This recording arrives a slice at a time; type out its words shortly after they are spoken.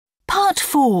Part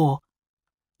 4.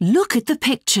 Look at the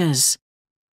pictures.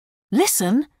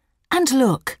 Listen and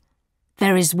look.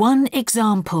 There is one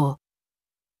example.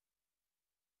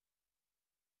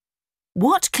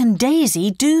 What can Daisy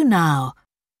do now?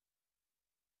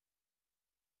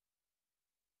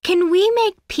 Can we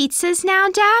make pizzas now,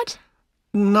 Dad?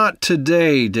 Not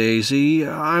today, Daisy.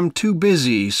 I'm too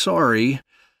busy, sorry.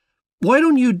 Why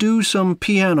don't you do some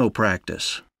piano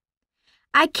practice?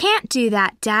 I can't do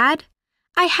that, Dad.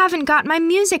 I haven't got my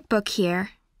music book here.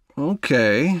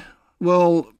 Okay.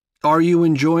 Well, are you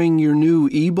enjoying your new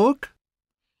e-book?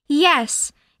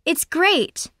 Yes, it's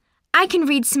great. I can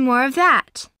read some more of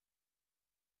that.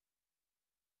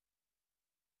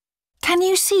 Can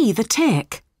you see the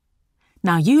tick?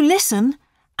 Now you listen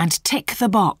and tick the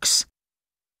box.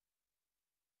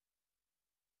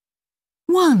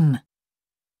 1.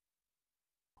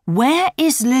 Where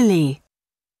is Lily?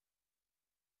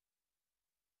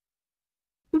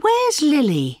 Where's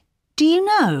Lily? Do you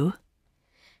know?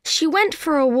 She went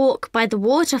for a walk by the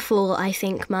waterfall, I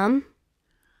think, Mum.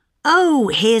 Oh,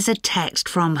 here's a text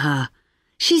from her.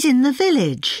 She's in the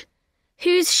village.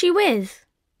 Who's she with?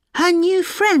 Her new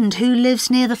friend who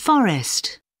lives near the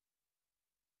forest.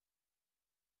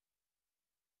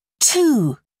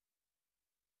 2.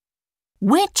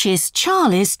 Which is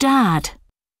Charlie's dad?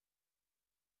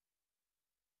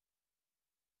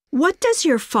 What does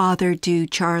your father do,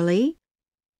 Charlie?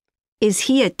 Is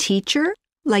he a teacher,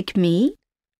 like me?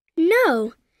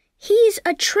 No, he's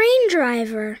a train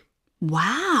driver.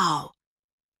 Wow!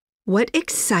 What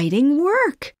exciting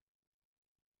work!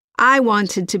 I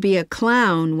wanted to be a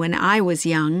clown when I was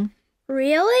young.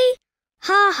 Really?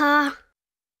 Ha ha.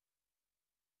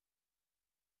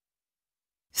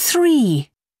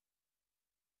 3.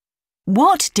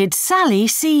 What did Sally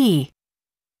see?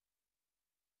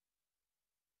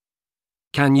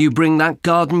 Can you bring that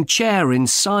garden chair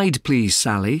inside, please,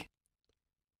 Sally?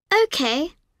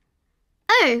 OK.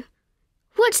 Oh,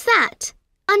 what's that?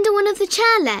 Under one of the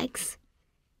chair legs.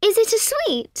 Is it a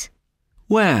sweet?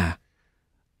 Where?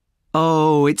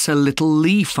 Oh, it's a little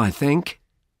leaf, I think.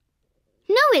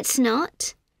 No, it's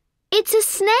not. It's a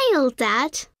snail,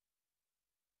 Dad.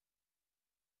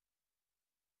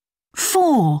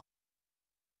 4.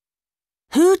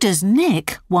 Who does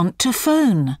Nick want to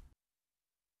phone?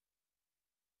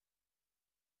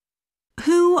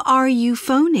 Who are you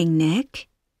phoning, Nick?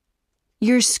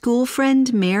 Your school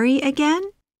friend Mary again?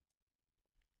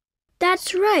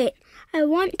 That's right. I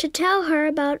want to tell her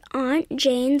about Aunt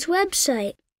Jane's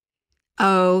website.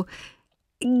 Oh,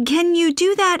 can you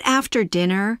do that after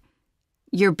dinner?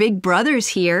 Your big brother's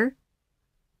here.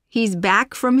 He's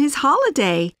back from his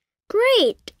holiday.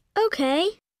 Great. OK.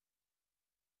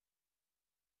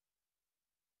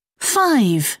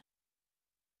 5.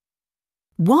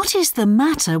 What is the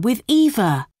matter with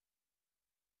Eva?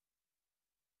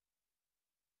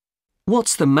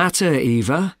 What's the matter,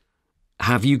 Eva?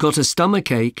 Have you got a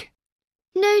stomachache?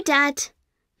 No, Dad.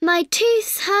 My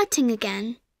tooth's hurting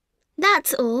again.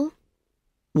 That's all.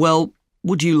 Well,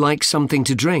 would you like something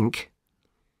to drink?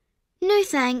 No,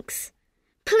 thanks.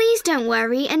 Please don't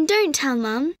worry and don't tell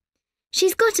Mum.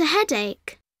 She's got a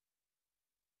headache.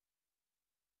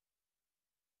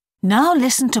 Now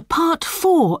listen to part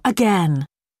 4 again.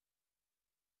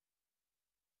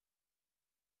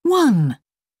 1.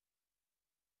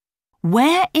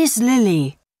 Where is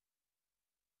Lily?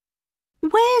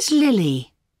 Where's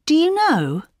Lily? Do you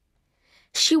know?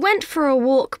 She went for a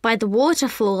walk by the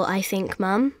waterfall, I think,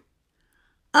 Mum.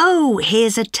 Oh,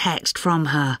 here's a text from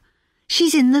her.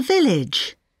 She's in the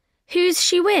village. Who's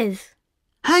she with?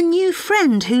 Her new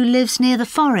friend who lives near the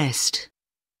forest.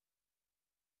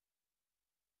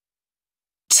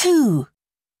 2.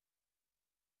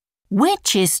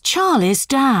 Which is Charlie's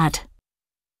dad?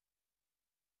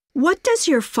 What does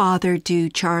your father do,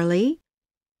 Charlie?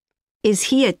 Is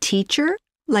he a teacher,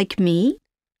 like me?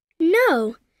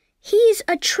 No, he's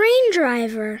a train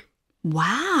driver.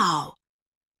 Wow!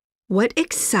 What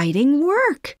exciting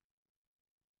work!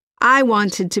 I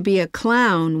wanted to be a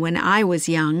clown when I was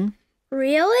young.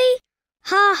 Really?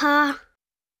 Ha ha.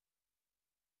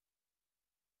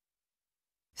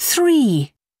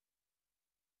 3.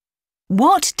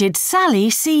 What did Sally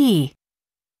see?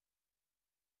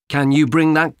 Can you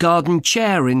bring that garden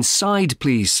chair inside,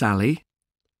 please, Sally?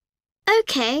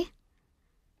 OK.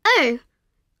 Oh,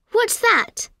 what's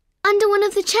that? Under one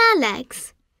of the chair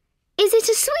legs. Is it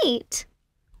a sweet?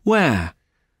 Where?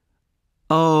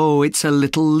 Oh, it's a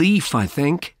little leaf, I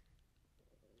think.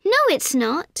 No, it's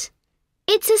not.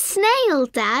 It's a snail,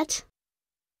 Dad.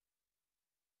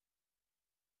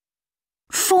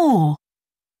 4.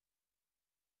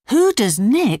 Who does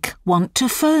Nick want to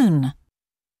phone?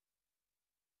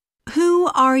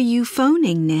 are you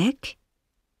phoning, Nick?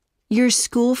 Your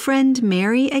school friend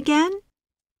Mary again?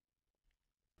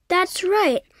 That's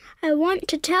right. I want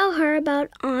to tell her about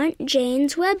Aunt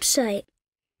Jane's website.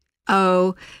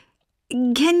 Oh,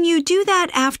 can you do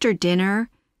that after dinner?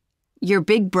 Your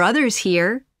big brother's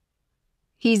here.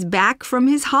 He's back from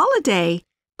his holiday.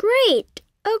 Great.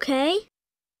 Okay.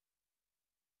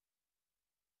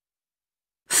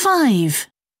 5.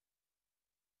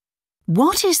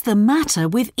 What is the matter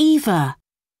with Eva?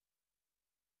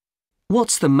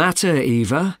 What's the matter,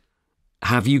 Eva?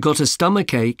 Have you got a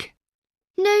stomachache?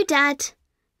 No, Dad.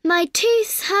 My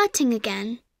tooth's hurting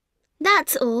again.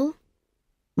 That's all.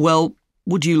 Well,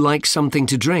 would you like something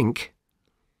to drink?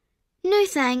 No,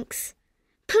 thanks.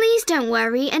 Please don't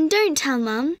worry and don't tell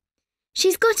Mum.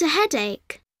 She's got a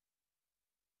headache.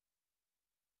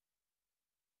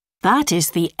 That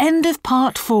is the end of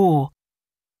part 4.